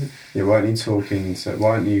other than... Yeah, why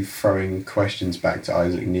aren't you throwing questions back to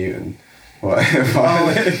Isaac Newton? Do you know what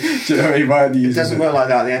I mean? Why aren't you it doesn't work like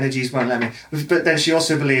that. The energies won't let me. But then she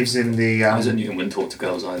also believes in the... Isaac Newton wouldn't talk to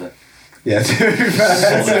girls either. Yeah, to be Not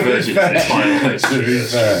the fair. virgin is fine. To be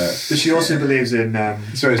fair. But she also believes in.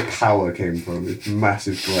 That's where his power came from, his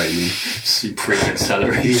massive brain. Supreme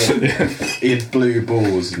accelerator. He had blue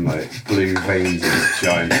balls and like blue veins in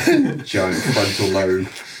his giant frontal lobe.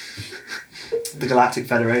 The Galactic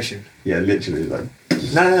Federation. Yeah, literally like.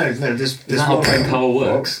 No. This Is that how brain woman, power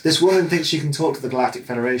works? this woman thinks she can talk to the Galactic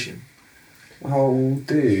Federation. Oh,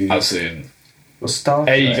 dude. As in Well, Star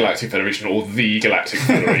a Trek. Galactic Federation or the Galactic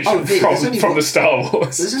Federation Oh, the- there's only from one. the Star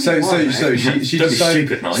Wars. There's only So one, right? she Don't be decided,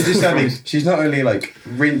 stupid, man. she decided she's not only like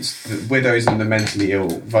rinsed the widows and the mentally ill,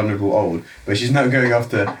 vulnerable old, but she's now going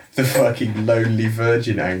after the fucking lonely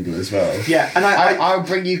virgin angle as well. Yeah, and I'll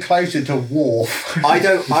bring you closer to Worf. I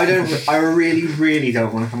really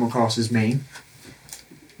don't want to come across as mean.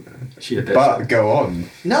 She a bitch. But go on.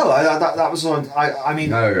 No, that was on. I mean,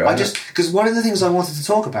 No, I just because one of the things I wanted to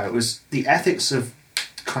talk about was the ethics of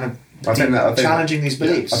kind of I think challenging these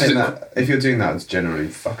beliefs. I think that if you're doing that, it's generally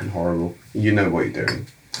fucking horrible. You know what you're doing,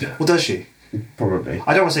 Well, does she? probably.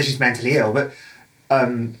 I don't want to say she's mentally ill, but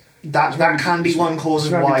that can be one cause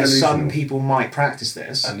of it's why delusional. some people might practice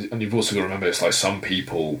this. And you've also got to remember, it's like some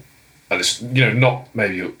people, and it's, you know, not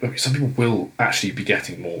maybe, some people will actually be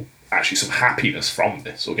getting more, actually some happiness from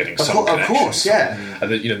this, or getting some Of connection. course, yeah.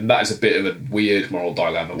 And that, you know, that is a bit of a weird moral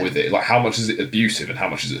dilemma with it. Like, how much is it abusive, and how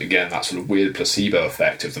much is it, again, that sort of weird placebo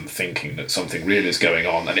effect of them thinking that something real is going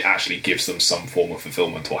on, and it actually gives them some form of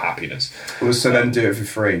fulfillment or happiness. Well, so then do it for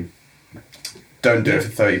free. Don't do it for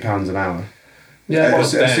 £30 an hour. Yeah,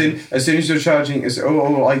 as soon as you're charging,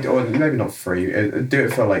 or maybe not free. Do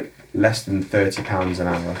it for like less than £30 an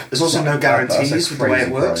hour. There's also no That's a guarantees with the way it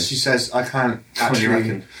crazy works. price. She says, I can't What do you actually.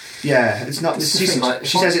 reckon? Yeah, it's not. It's the She, thing, like,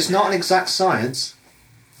 she says it's not an exact science.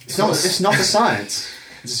 It's not. not- It's not a science.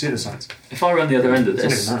 It's a pseudoscience. If I were on the other end of It's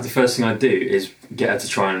this, really mad. the first thing I'd do is get her to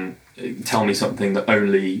try and tell me something that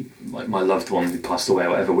only like my loved one who passed away or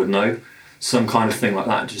whatever would know. Some kind of thing like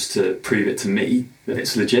that, just to prove it to me that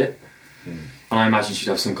it's legit. And I imagine she'd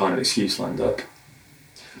have some kind of excuse lined up.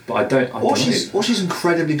 But I don't Or know. she's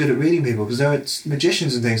incredibly good at reading people because there are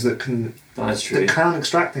magicians and things that That's true. can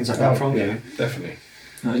extract things like that from you. Definitely.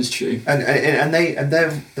 That is true. And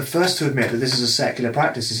they're the first to admit that this is a secular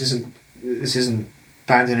practice. This isn't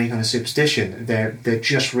bound in any kind of superstition. They're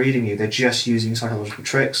just reading you. They're just using psychological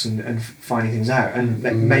tricks and finding things out. And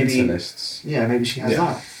maybe Mentalists. maybe she has Yeah.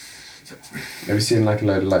 that. Have you seen like a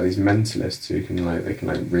load of like these mentalists who can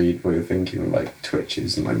read what you're thinking with like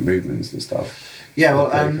twitches and like movements and stuff? Yeah. Well,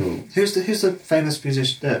 Very cool. who's the famous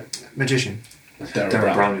magician? Darren Darren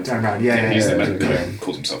Brown. Brown. Darren Brown. Yeah. He's yeah, the yeah.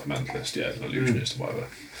 calls himself a mentalist, yeah, an illusionist or whatever.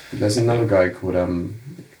 There's another guy called I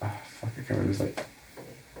can't remember. It's like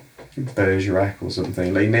Bergerac or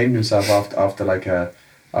something. Like he named himself after like a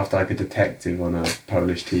detective on a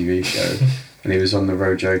Polish TV show, and he was on the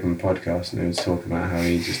Rogan podcast, and he was talking about how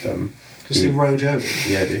he just Just in Road Over.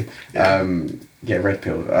 Yeah, dude. Yeah. Red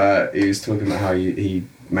pill. He was talking about how he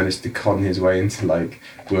managed to con his way into like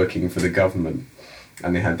working for the government,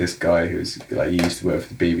 and they had this guy who was like he used to work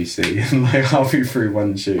for the BBC, and like halfway through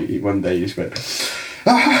one shoot, one day he just went.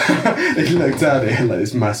 He looked at it like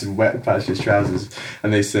this massive wet patch in his trousers,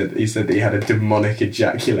 and he said that he had a demonic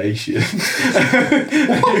ejaculation.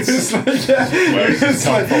 It was like, yeah, Where it does was this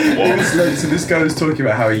come like, from? What? it was like, so this guy was talking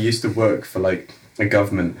about how he used to work for like a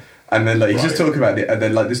government, and then like he's just Right. talking about it, and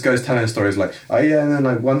then like this guy's telling stories like, oh yeah, and then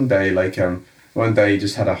like one day he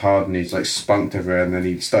just had a hard and he's like spunked over her, and then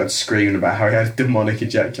he started screaming about how he had demonic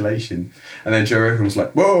ejaculation, and then Joe Rogan was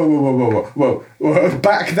like, whoa,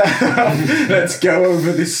 back that up, let's go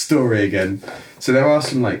over this story again. So there are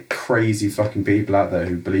some like crazy fucking people out there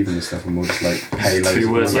who believe in this stuff and will just like pay loads Two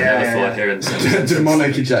of words I money. never Yeah, thought yeah. I'd hear in the same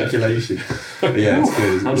Demonic ejaculation. But yeah, it's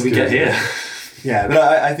good. How It's did we good. get here? Yeah, but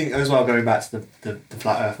I think as well, going back to the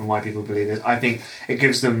flat Earth and why people believe it, I think it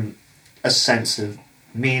gives them a sense of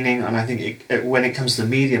meaning, and I think when it comes to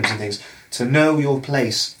mediums and things, to know your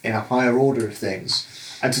place in a higher order of things,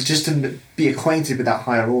 and to be acquainted with that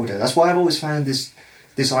higher order. That's why I've always found this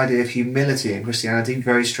idea of humility in Christianity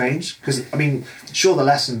very strange. Because I mean, sure, the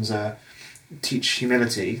lessons teach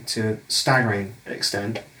humility to a staggering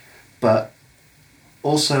extent, but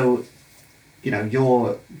also, you know,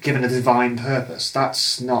 you're given a divine purpose.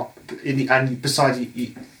 That's not, and besides,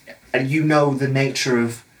 you know the nature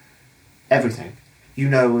of everything. You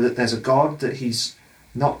know that there's a God, that he's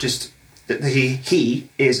not just that he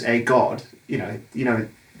is a God. You know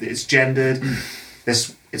it's gendered.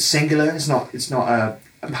 It's singular. It's not a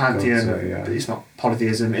pantheon. God, so, yeah. It's not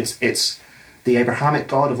polytheism. It's the Abrahamic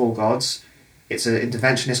God of all gods. It's an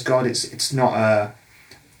interventionist God. It's not a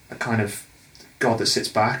kind of God that sits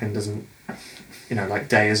back and doesn't, like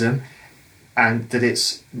deism. and that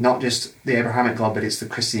it's not just the Abrahamic God, but it's the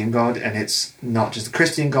Christian God, and it's not just the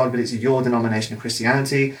Christian God, but it's your denomination of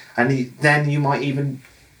Christianity, and then you might even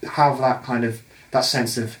have that kind of that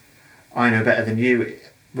sense of I know better than you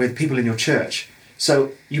with people in your church.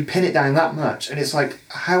 So you pin it down that much, and it's like,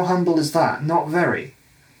 how humble is that? Not very.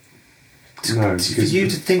 No, For you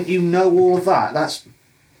to think you know all of that, that's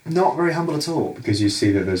not very humble at all. Because you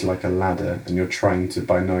see that there's like a ladder, and you're trying to,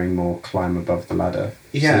 by knowing more, climb above the ladder.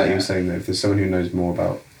 Yeah. So like you were saying that if there's someone who knows more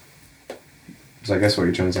about, so I guess what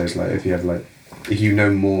you're trying to say is like if you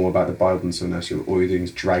know more about the Bible than someone else, all you're doing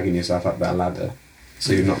is dragging yourself up that ladder.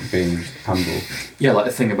 So you're not being humble. Yeah, like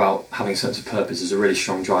the thing about having a sense of purpose is a really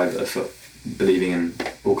strong driver for believing in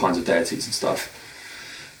all kinds of deities and stuff.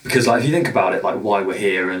 Because like if you think about it, like why we're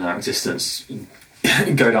here and our existence,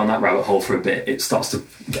 go down that rabbit hole for a bit, it starts to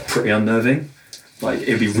get pretty unnerving. Like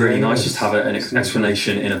it'd be really nice just to have an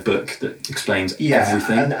explanation in a book that explains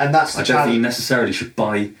everything. And that's I don't think you necessarily should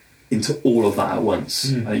buy into all of that at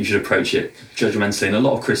once. I think you should approach it judgmentally, and a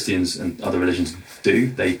lot of Christians and other religions do.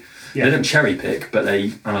 They don't cherry pick, but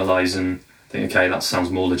they analyse and think, okay, that sounds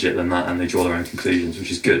more legit than that, and they draw their own conclusions, which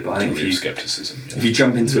is good. But I think if you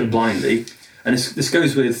jump into it blindly, and this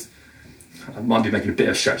goes with, I might be making a bit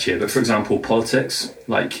of a stretch here, but for example, politics,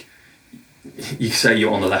 like you say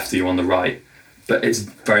you're on the left or you're on the right, but it's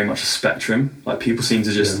very much a spectrum. Like people seem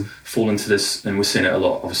to just fall into this, and we're seeing it a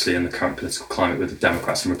lot, obviously, in the current political climate with the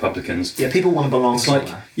Democrats and Republicans. Yeah, people want to belong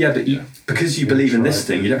somewhere. Like, but because you believe in this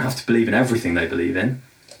thing, you don't have to believe in everything they believe in.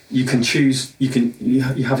 You can choose. You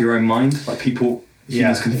have your own mind. Like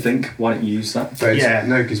humans can think. Why don't you use that? But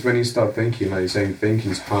no, because when you start thinking, like you're saying,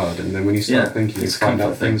 thinking's hard, and then when you start thinking, you find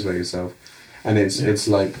out things about yourself, and it's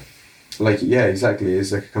like exactly.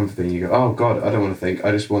 It's like a comfort thing. You go, oh God, I don't want to think.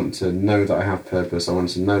 I just want to know that I have purpose. I want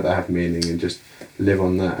to know that I have meaning, and just live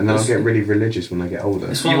on that. And then I'll get really religious when I get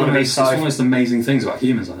older. It's one of the most amazing things about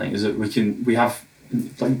humans, I think, is that we have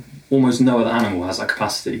like almost no other animal has that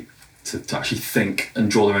capacity to actually think and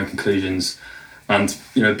draw their own conclusions and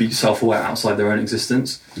be self-aware outside their own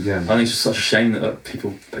existence. I think it's just such a shame that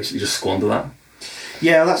people basically just squander that.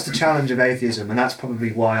 That's the challenge of atheism, and that's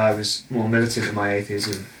probably why I was more militant in my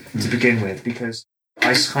atheism to begin with, because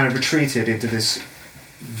I kind of retreated into this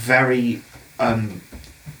very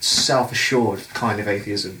self-assured kind of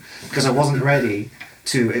atheism, because I wasn't ready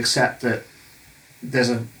to accept that there's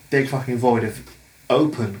a big fucking void of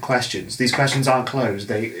open questions. These questions aren't closed.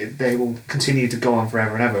 They will continue to go on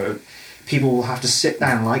forever and ever. People will have to sit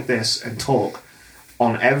down like this and talk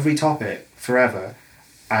on every topic forever,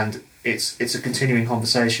 and it's a continuing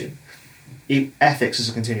conversation. Ethics is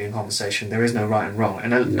a continuing conversation. There is no right and wrong,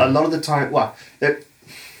 and a lot of the time,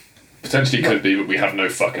 potentially could be, but we have no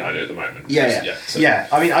fucking idea at the moment.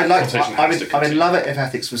 I mean, I would love it if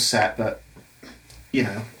ethics was set, but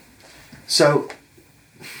so.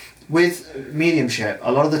 With mediumship,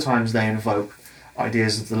 a lot of the times they invoke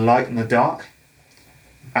ideas of the light and the dark,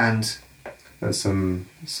 and there's some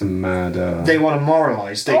mad. They want to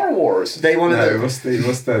moralise. Star Wars. They want to. What's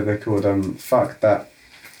they're called? Fuck that.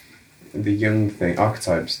 The Jung thing,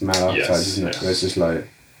 archetypes, mad archetypes, isn't it? There's just like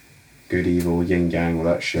good, evil, yin yang, all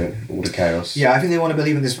that shit, all the chaos. Yeah, I think they want to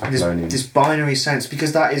believe in this binary sense,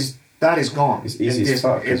 because that is gone. It's easy as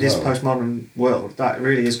fuck in this postmodern world. That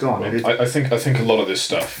really is gone. Well, I think a lot of this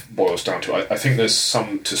stuff boils down to I think there's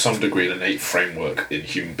to some degree an innate framework in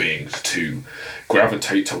human beings to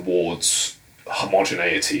gravitate towards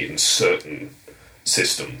homogeneity in certain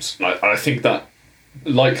systems, and I think that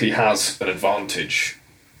likely has an advantage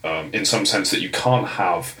in some sense, that you can't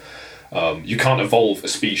evolve a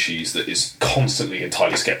species that is constantly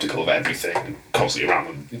entirely skeptical of everything constantly around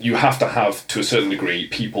them. You have to have, to a certain degree,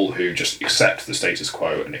 people who just accept the status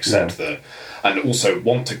quo and accept and also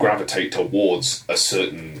want to gravitate towards a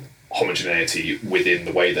certain homogeneity within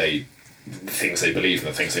the way the things they believe and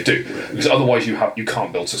the things they do. Because otherwise you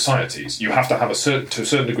can't build societies. You have to have to a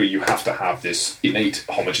certain degree, you have to have this innate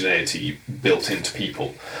homogeneity built into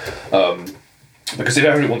people. Because if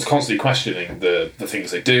everyone's constantly questioning the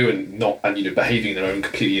things they do and behaving in their own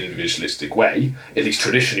completely individualistic way, at least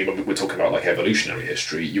traditionally when we're talking about like evolutionary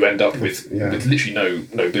history, you end up with literally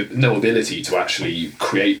no ability to actually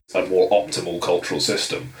create a more optimal cultural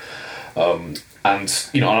system. And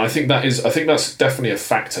I think that's definitely a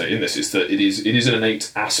factor in this, is that it is an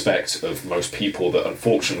innate aspect of most people that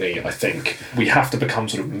unfortunately I think we have to become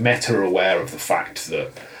sort of meta aware of the fact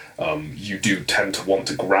that you do tend to want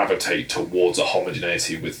to gravitate towards a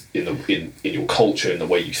homogeneity in your culture, in the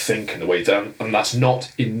way you think, and the way that, and that's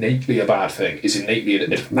not innately a bad thing. It's innately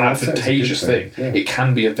an advantageous thing. Yeah. It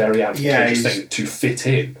can be a very advantageous thing to fit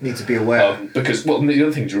in. Need to be aware because the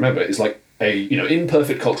other thing to remember is like a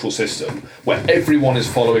imperfect cultural system where everyone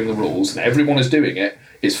is following the rules and everyone is doing it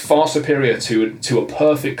is far superior to a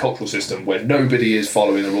perfect cultural system where nobody is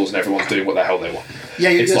following the rules and everyone's doing what the hell they want. Yeah,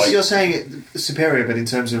 you're saying it's superior, but in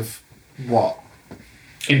terms of what?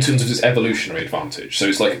 In terms of this evolutionary advantage. So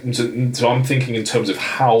it's like, so I'm thinking in terms of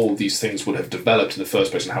how these things would have developed in the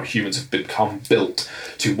first place and how humans have become built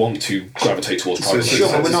to want to gravitate towards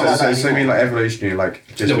tribalism. But we're not like that so you mean anymore. like evolutionary, like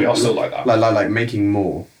just No, we are still like that. like making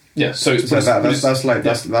more. Yeah, so That's like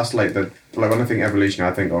the like when I think evolution,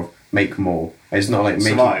 I think of make more. It's not like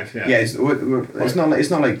making. Survive, yeah. It's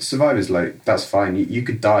not like survivors. Like that's fine. You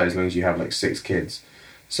could die as long as you have like 6 kids.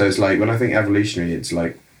 So it's like when I think evolutionary, it's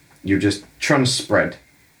like you're just trying to spread.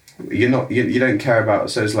 You don't care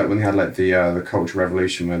about. So it's like when they had like the Cultural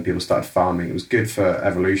Revolution when people started farming. It was good for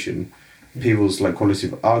evolution. People's like quality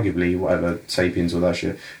of arguably whatever sapiens or that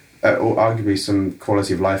shit, or arguably some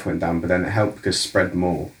quality of life went down. But then it helped because spread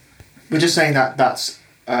more. We're just saying that's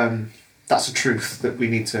a truth that we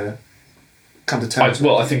need to come to terms with.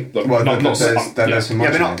 well, I think that There's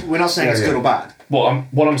We're not saying it's good or bad.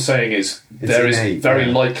 what I'm saying is there is innate, very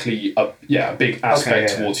yeah. likely a big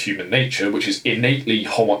aspect yeah. towards human nature, which is innately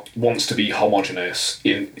wants to be homogenous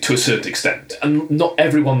to a certain extent, and not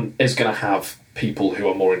everyone is going to have people who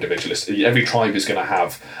are more individualistic. Every tribe is going to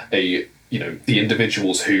have the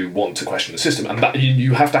individuals who want to question the system, and that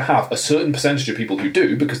you have to have a certain percentage of people who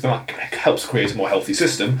do, because that helps create a more healthy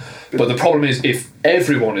system. But the problem is, if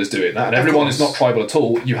everyone is doing that and everyone is not tribal at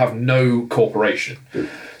all, you have no cooperation.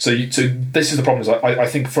 So this is the problem. Is I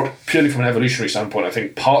think purely from an evolutionary standpoint, I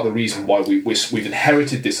think part of the reason why we've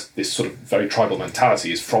inherited this sort of very tribal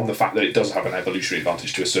mentality is from the fact that it does have an evolutionary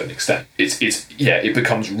advantage to a certain extent. It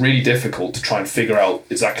becomes really difficult to try and figure out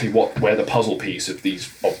exactly where the puzzle piece of these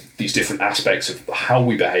different aspects of how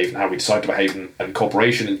we behave and how we decide to behave and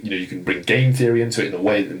cooperation. And, you can bring game theory into it in the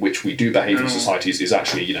way in which we do behave in societies is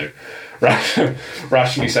actually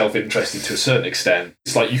rationally self-interested to a certain extent.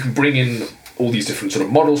 It's like you can bring in all these different sort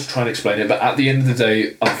of models to try and explain it, but at the end of the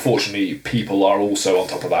day, unfortunately, people are also on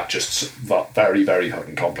top of that just very, very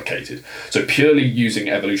fucking complicated. So purely using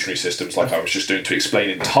evolutionary systems like I was just doing to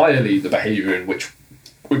explain entirely the behaviour in which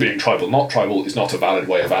we're being tribal, not tribal, is not a valid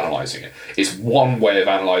way of analysing it. It's one way of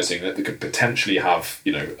analysing it that could potentially have,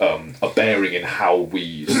 a bearing in how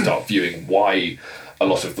we start viewing why a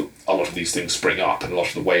lot of these things spring up, and a lot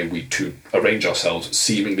of the way we to arrange ourselves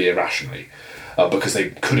seemingly irrationally. Because they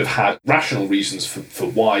could have had rational reasons for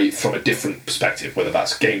why from a different perspective, whether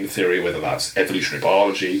that's game theory, whether that's evolutionary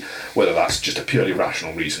biology, whether that's just a purely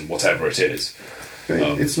rational reason, whatever it is.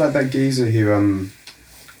 It's like that geezer who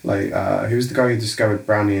who was the guy who discovered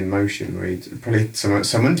Brownian motion, where probably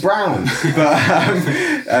someone brown, but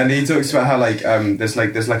and he talks about how there's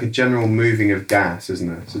a general moving of gas, isn't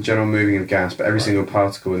there? It's a general moving of gas, but every single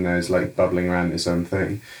particle in there is like bubbling around its own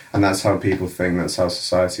thing, and that's how people think. That's how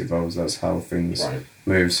society evolves. That's how things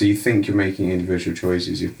move. So you think you're making individual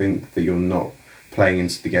choices. You think that you're not playing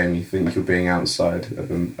into the game. You think you're being outside of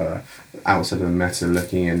the meta,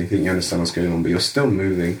 looking in. You think you understand what's going on, but you're still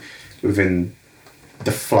moving within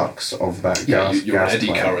the flux of that gas. You're an eddy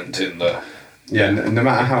current in the. Yeah, no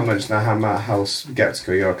matter how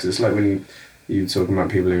skeptical you are, because it's like when you talking about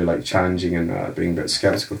people who are like challenging and being a bit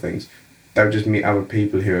skeptical of things, they'll just meet other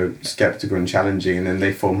people who are skeptical and challenging, and then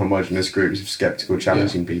they form homogenous groups of skeptical,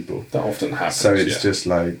 challenging people. That often happens. So it's just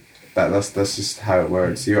like that. That's just how it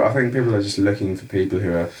works. I think people are just looking for people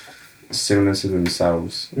who are similar to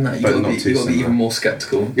themselves, No, but not too you've got to be similar. even more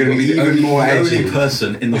sceptical. You're gonna be the even only, more the edgy. only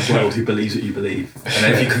person in the world who believes what you believe. And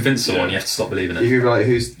then if you convince someone, you have to stop believing it. You could be like,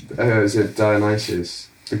 who's is it Dionysus?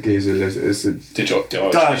 The geezer lives. Is it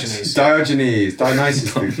Diogenes.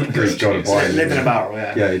 Dionysus, the Greek god of wine. Live in a barrel,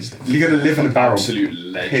 yeah. Yeah, you got to live in a barrel. Absolute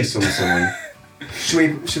legend. Piss on someone.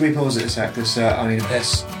 Should we pause it a sec? Because I need a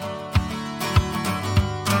piss.